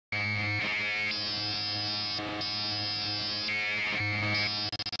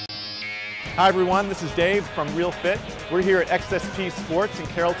Hi everyone, this is Dave from realFIT. We're here at XSP Sports in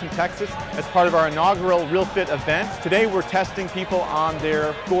Carrollton, Texas as part of our inaugural realFIT event. Today we're testing people on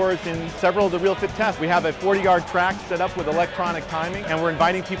their scores in several of the realFIT tests. We have a 40-yard track set up with electronic timing, and we're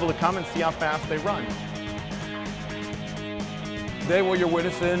inviting people to come and see how fast they run. Today what you're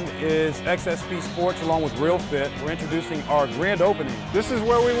witnessing is XSP Sports along with realFIT. We're introducing our grand opening. This is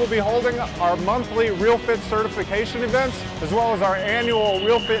where we will be holding our monthly realFIT certification events, as well as our annual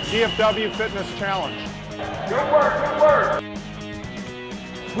realFIT DFW Fitness Challenge. Good work, good work.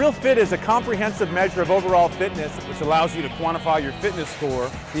 realFIT is a comprehensive measure of overall fitness, Which allows you to quantify your fitness score,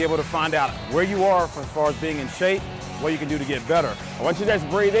 be able to find out where you are as far as being in shape, what you can do to get better. I want you to just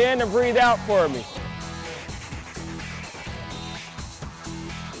breathe in and breathe out for me.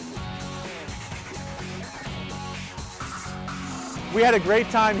 We had a great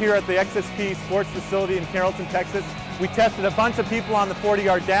time here at the XSP Sports facility in Carrollton, Texas. We tested a bunch of people on the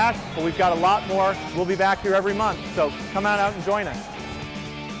 40-yard dash, but we've got a lot more. We'll be back here every month, so come on out and join us.